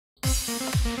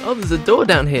Oh, there's a door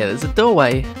down here. There's a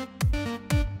doorway.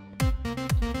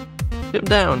 Jump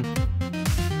down.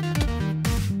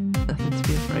 Nothing to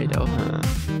be afraid of.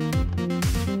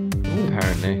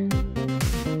 Apparently.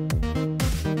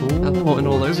 Teleporting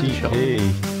all over the shop.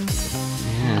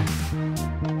 Yeah.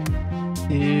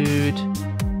 Dude.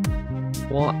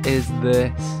 What is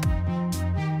this?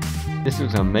 This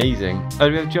looks amazing. Oh,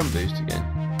 do we have jump boost again?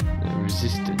 No,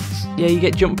 resistance. Yeah, you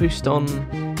get jump boost on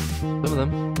some of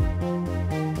them.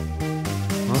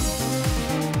 What?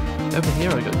 Over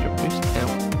here I got jump boost. Ow.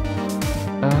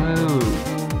 Oh.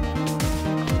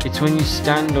 It's when you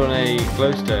stand on a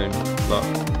glowstone block.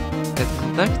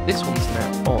 This one's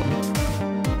now on.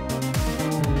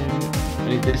 I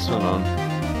need this one on.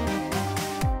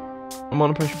 I'm on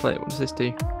a pressure plate. What does this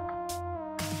do?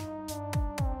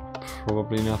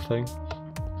 Probably nothing.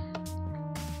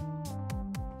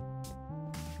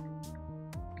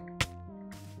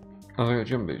 Oh, I got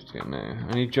jump boost again now.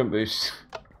 I need jump boost.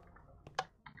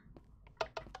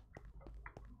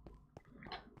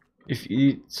 If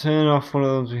you turn off one of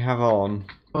those we have on,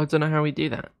 Oh, I don't know how we do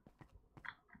that.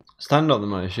 stand on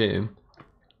them, I assume.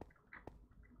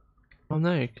 Oh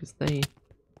no, because they...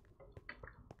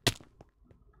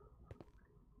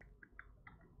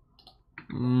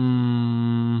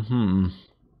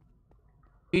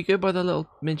 You go by the little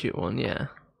midget one, yeah.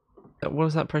 What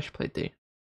does that pressure plate do?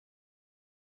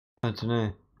 I don't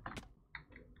know.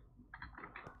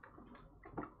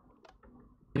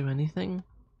 Do anything?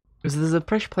 Because there's a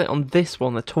pressure plate on this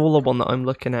one, the taller one that I'm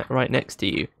looking at right next to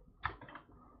you.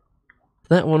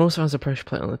 That one also has a pressure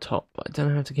plate on the top, but I don't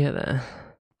know how to get there.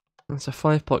 It's a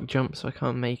 5-block jump, so I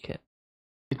can't make it.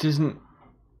 It doesn't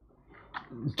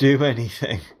do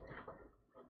anything.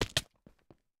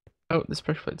 Oh, this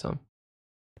pressure plate's on.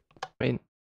 Wait,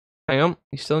 hang on,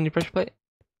 you still on your pressure plate?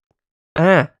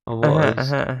 Ah! I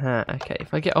was. Okay,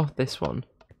 if I get off this one,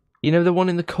 you know the one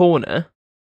in the corner?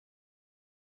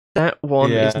 That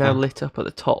one is now lit up at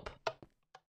the top.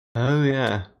 Oh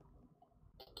yeah.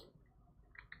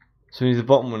 So we need the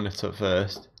bottom one lit up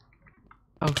first.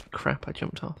 Oh crap, I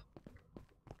jumped off.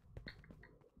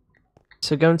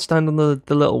 So go and stand on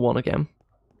the little one again.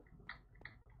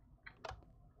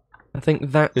 I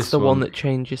think that's This the one one that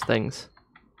changes things.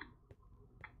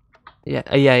 Yeah,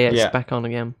 it's Yeah. back on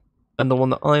again. And the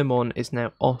one that I'm on is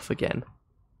now off again.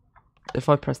 If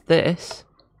I press this,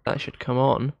 that should come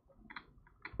on.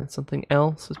 And something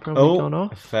else has probably gone I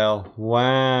off. fell.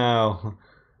 Wow.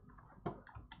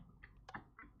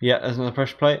 Yeah, there's another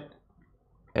pressure plate.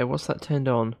 Okay, what's that turned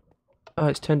on? Oh,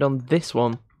 it's turned on this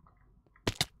one.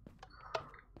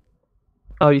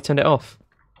 Oh, you turned it off?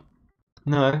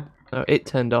 No. No, it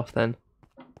turned off then.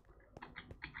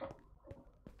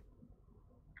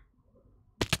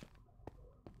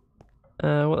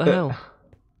 What the hell?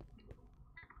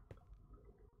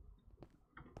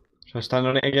 Should I stand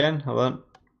on it again? Hold on.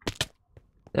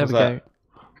 There What's we go. that?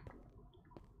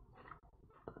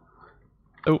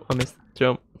 Oh, I missed the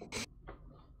jump.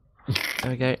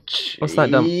 There we go. What's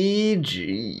that done?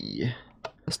 GG.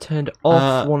 It's turned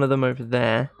off one of them over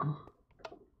there.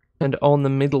 Turned on the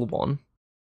middle one.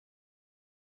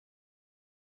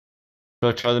 Should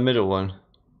I try the middle one?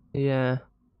 Yeah.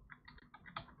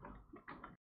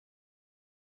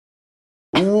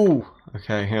 Ooh.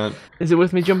 Okay, hang on. Is it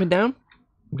worth me jumping down?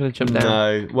 I'm gonna jump down.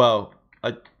 No. Well,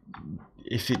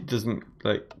 if it doesn't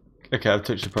like. Okay, I've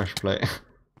touched the pressure plate.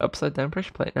 Upside down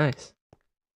pressure plate, nice.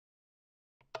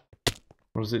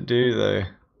 What does it do though?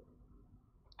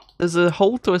 There's a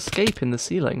hole to escape in the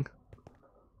ceiling.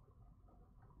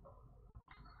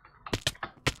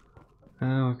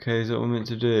 Oh, okay. Is that what we're meant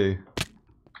to do?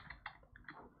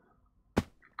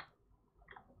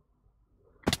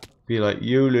 Be like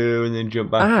YOLO and then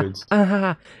jump backwards.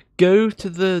 Go to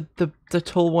the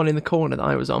tall one in the corner that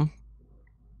I was on.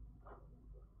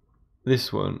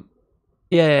 This one.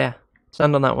 Yeah.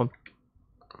 Stand on that one.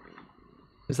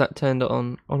 Is that turned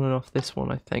on and off this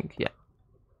one, I think? Yeah.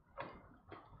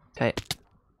 Okay.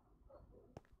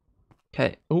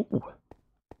 Okay. Ooh.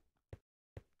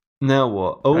 Now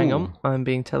what? Oh. Hang on. I'm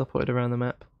being teleported around the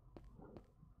map.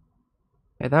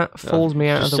 Okay, that falls me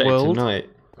out of the world. Tonight.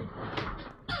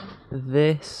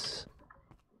 This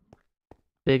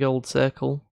big old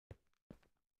circle.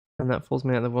 And that falls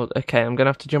me out of the world. Okay, I'm gonna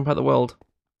have to jump out the world.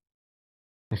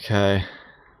 Okay.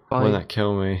 Bye. Won't that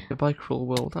kill me? Goodbye, cruel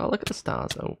world. Oh, look at the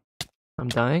stars. Oh, I'm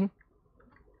dying.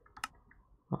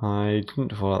 I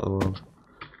didn't fall out the world.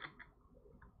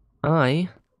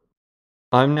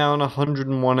 I'm now on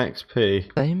 101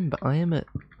 XP. Same, but I am at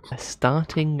a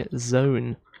starting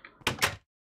zone.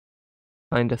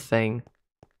 Kind of thing.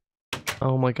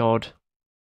 Oh my god.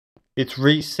 It's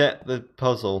reset the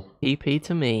puzzle, TP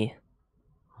to me.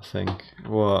 I think.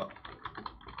 What?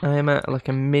 I am at like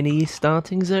a mini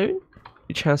starting zone,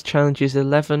 which has challenges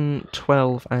 11,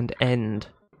 12, and end.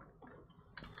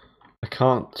 I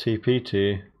can't TP to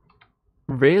you.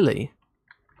 Really?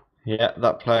 Yeah,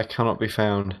 that player cannot be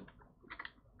found.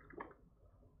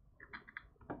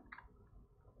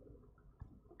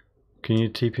 Can you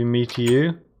TP me to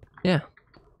you? Yeah.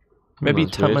 Maybe you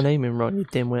that's typed my weird. name in wrong, you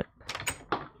dimwit.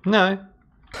 No.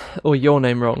 Or your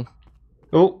name wrong.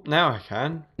 Oh, now I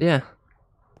can. Yeah.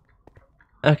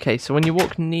 Okay, so when you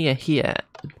walk near here,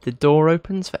 the door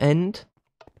opens for end.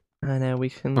 And now we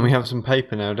can And we have some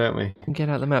paper now, don't we? get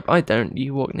out the map. I don't.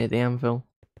 You walk near the anvil.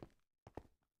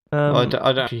 I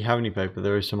don't actually have any paper.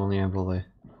 There is some on the anvil there.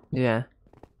 Yeah.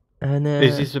 And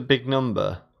Is this a big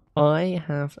number? I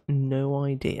have no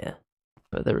idea.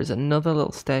 But there is another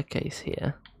little staircase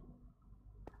here.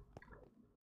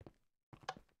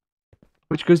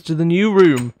 Which goes to the new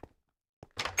room.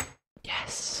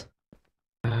 Yes.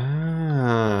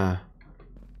 Ah.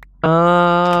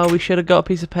 We should have got a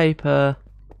piece of paper.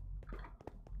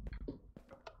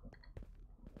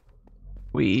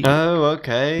 Oh,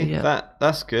 okay. Yeah.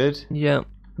 That's good. Yeah,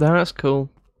 that's cool.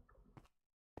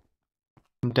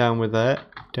 I'm down with that.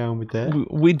 Down with that.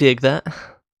 We dig that.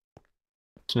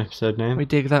 It's an episode name. We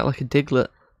dig that like a diglet.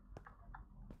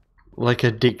 Like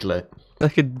a diglet.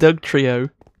 Like a Doug trio.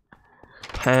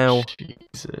 Pow.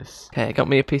 Jesus. Okay, I got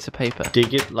me a piece of paper.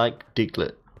 Dig it like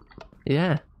diglet.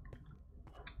 Yeah.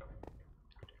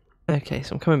 Okay,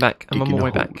 so I'm coming back. I'm on Digging my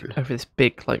a way back hole. over this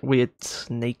big, like, weird,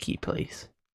 snaky place.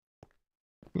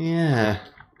 Yeah.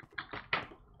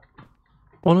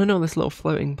 Well, I know what this little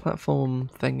floating platform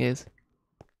thing is.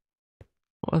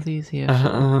 What are these here for? Can't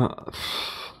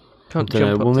I don't jump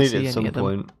know. up We'll to need see it at any some of them.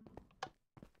 point.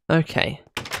 Okay.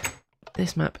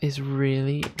 This map is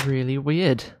really, really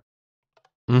weird.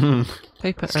 Mhm.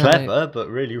 Paper It's and clever, but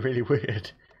really, really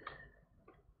weird.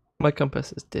 my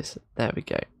compass is this. There we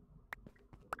go.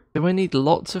 Do I need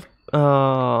lots of...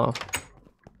 Oh.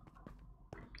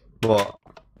 What?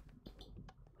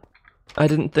 I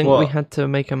didn't think we What? had to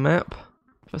make a map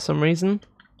for some reason.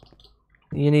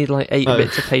 You need like 8 Oh.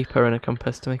 bits of paper and a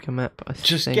compass to make a map, I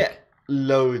Just think. get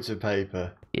loads of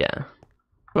paper. Yeah.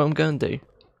 What I'm going to do.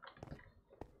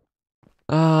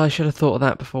 I should have thought of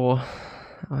that before.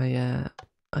 I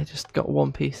just got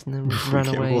one piece and then ran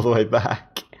Get away. all the way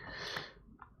back.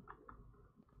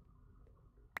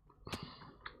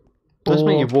 Does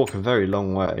make you 4, walk a very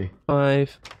long way.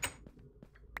 5.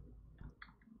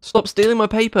 Stop stealing my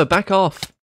paper! Back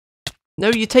off! No,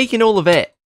 you're taking all of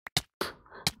it!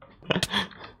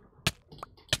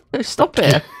 No, stop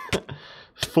it!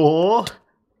 4.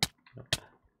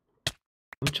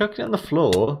 I'm chucking it on the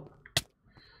floor.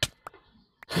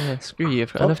 Yeah, screw you,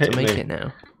 I've got Stop enough to hitting make me. it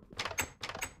now.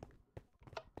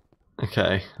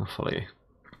 Okay, I'll follow you.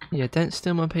 Yeah, don't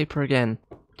steal my paper again.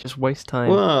 Just waste time.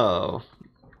 Whoa.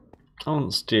 I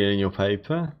wasn't stealing your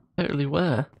paper. Totally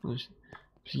were. I was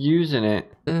using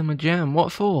it. Stealing my jam.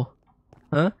 What for?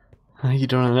 Huh? You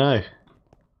don't know.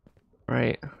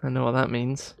 Right, I know what that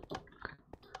means.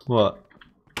 What?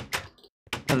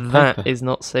 That Paper. is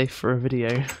not safe for a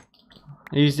video.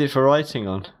 I used it for writing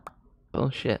on.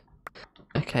 Bullshit.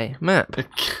 Okay, map.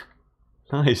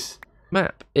 Nice.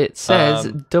 Map. It says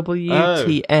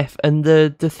WTF, and the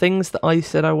things that I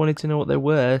said I wanted to know what they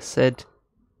were said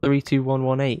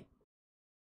 32118.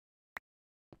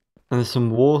 And there's some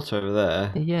water over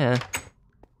there. Yeah.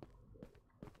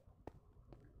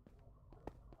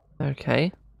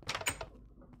 Okay.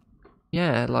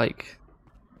 Yeah, like,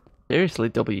 seriously,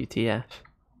 WTF.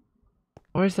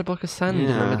 Why is there a block of sand in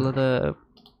the Yeah. middle of the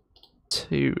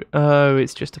two? Oh,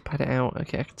 it's just to pad it out.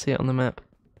 Okay, I can see it on the map.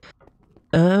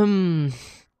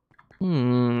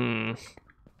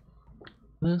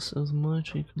 This is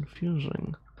mighty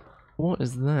confusing. What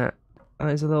is that? That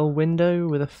is a little window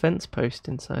with a fence post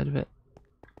inside of it.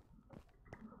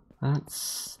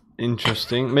 That's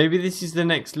interesting. Maybe this is the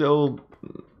next little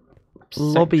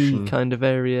Lobby section. kind of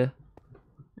area.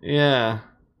 Yeah.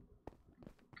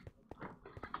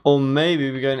 Or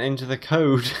maybe we're going to enter the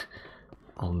code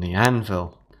on the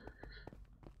anvil.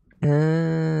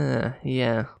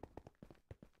 Yeah.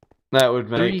 That would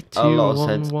make a lot of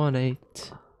sense. 32118.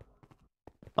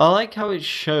 I like how it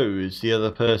shows the other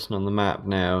person on the map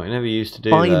now. It never used to do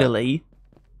that. Finally.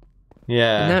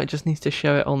 Yeah. And now it just needs to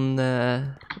show it on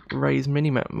the Ray's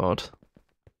minimap mod.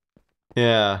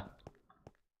 Yeah.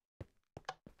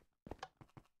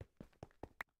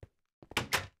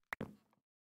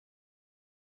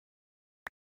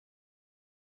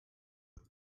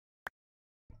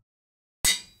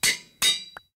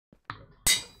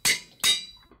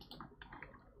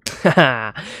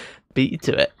 Beat you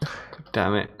to it.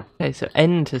 Damn it. Okay, so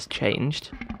end has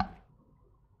changed.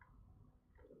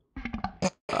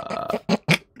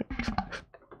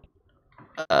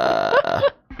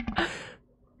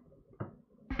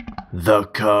 The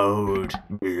code.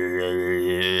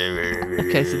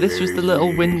 Okay, so this was the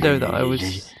little window that I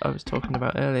was talking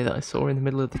about earlier that I saw in the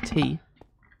middle of the T.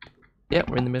 Yep,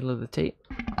 we're in the middle of the T.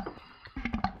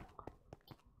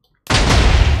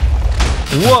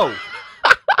 Whoa!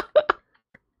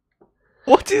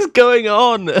 What is going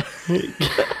on?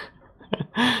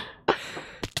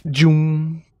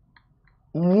 Joom.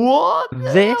 What?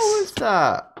 This hell was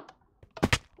that?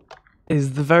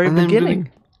 Is the very And then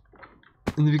beginning.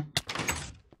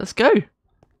 Let's go.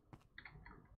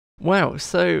 Wow,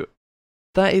 so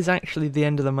that is actually the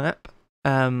end of the map.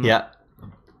 Yeah.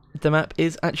 The map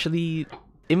is actually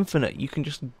infinite. You can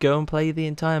just go and play the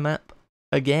entire map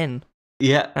again.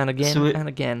 Yeah. And again So and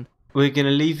again. we're going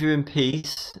to leave you in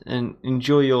peace and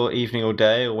enjoy your evening or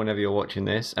day or whenever you're watching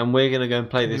this. And we're going to go and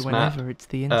play this map. Whenever it's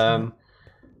the internet.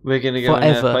 We're going to go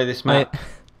and play this map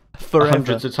forever.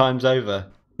 hundreds of times over.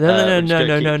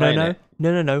 No.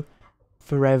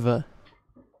 Forever.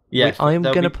 Yeah, I'm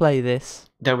going to play this.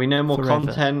 There'll be no more forever.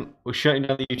 Content. We're shutting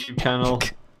down the YouTube channel.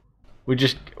 we're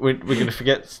going to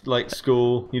forget like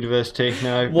school, university.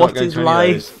 No. What is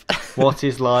life? What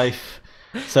is life?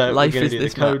 So Life we're going is to do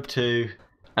this the code map. 2,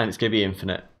 and it's going to be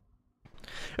infinite.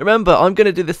 Remember, I'm going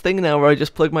to do this thing now where I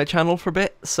just plug my channel for a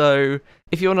bit, so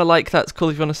if you want to like, that's cool.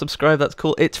 If you want to subscribe, that's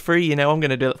cool. It's free, you know. I'm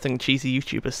going to do that thing cheesy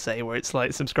YouTubers say where it's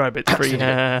like, subscribe, it's free.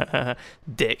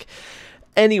 Dick.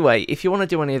 Anyway, if you want to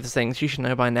do any of the things, you should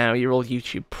know by now, you're all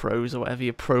YouTube pros or whatever,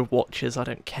 you're pro watchers, I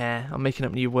don't care. I'm making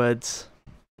up new words.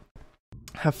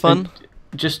 Have fun.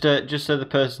 And just so the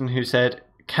person who said,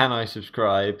 "Can I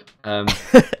subscribe?"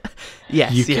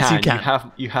 Yes, you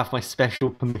can. You have my special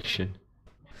permission.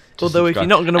 Although if you're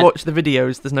not going to watch the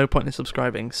videos, there's no point in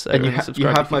subscribing. So and you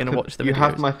subscribe if you're going to watch the videos. You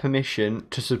have my permission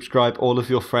to subscribe all of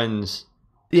your friends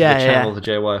to the channel,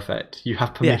 theJYeffect. You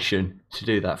have permission to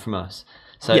do that from us.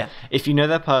 So if you know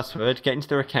their password, get into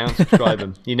their account, subscribe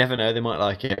them. You never know, they might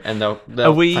like it, and they'll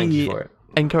thank you for it.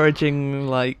 Encouraging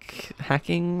like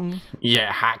hacking?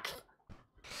 Yeah, hacks.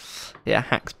 Yeah,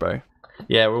 hacks, bro.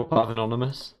 Yeah, we're all part of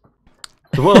Anonymous.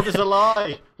 The world is a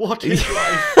lie. What is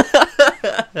life?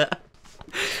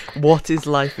 What is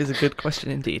life is a good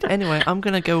question indeed. Anyway, I'm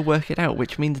going to go work it out,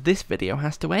 which means this video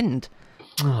has to end.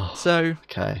 So,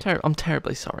 okay. I'm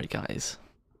terribly sorry, guys.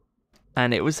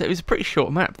 And it was a pretty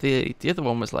short map. The other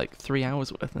one was like 3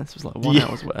 hours worth, and this was like 1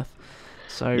 hour's worth.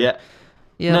 So, yeah,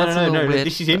 no. Weird,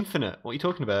 this is infinite. What are you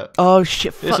talking about? Oh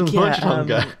shit! This Fuck is much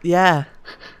longer. Yeah.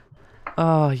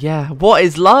 Oh yeah. What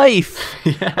is life?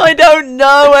 Yeah. I don't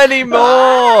know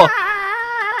anymore.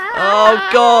 Oh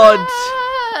god.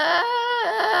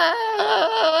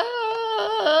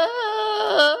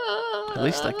 At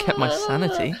least I kept my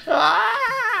sanity.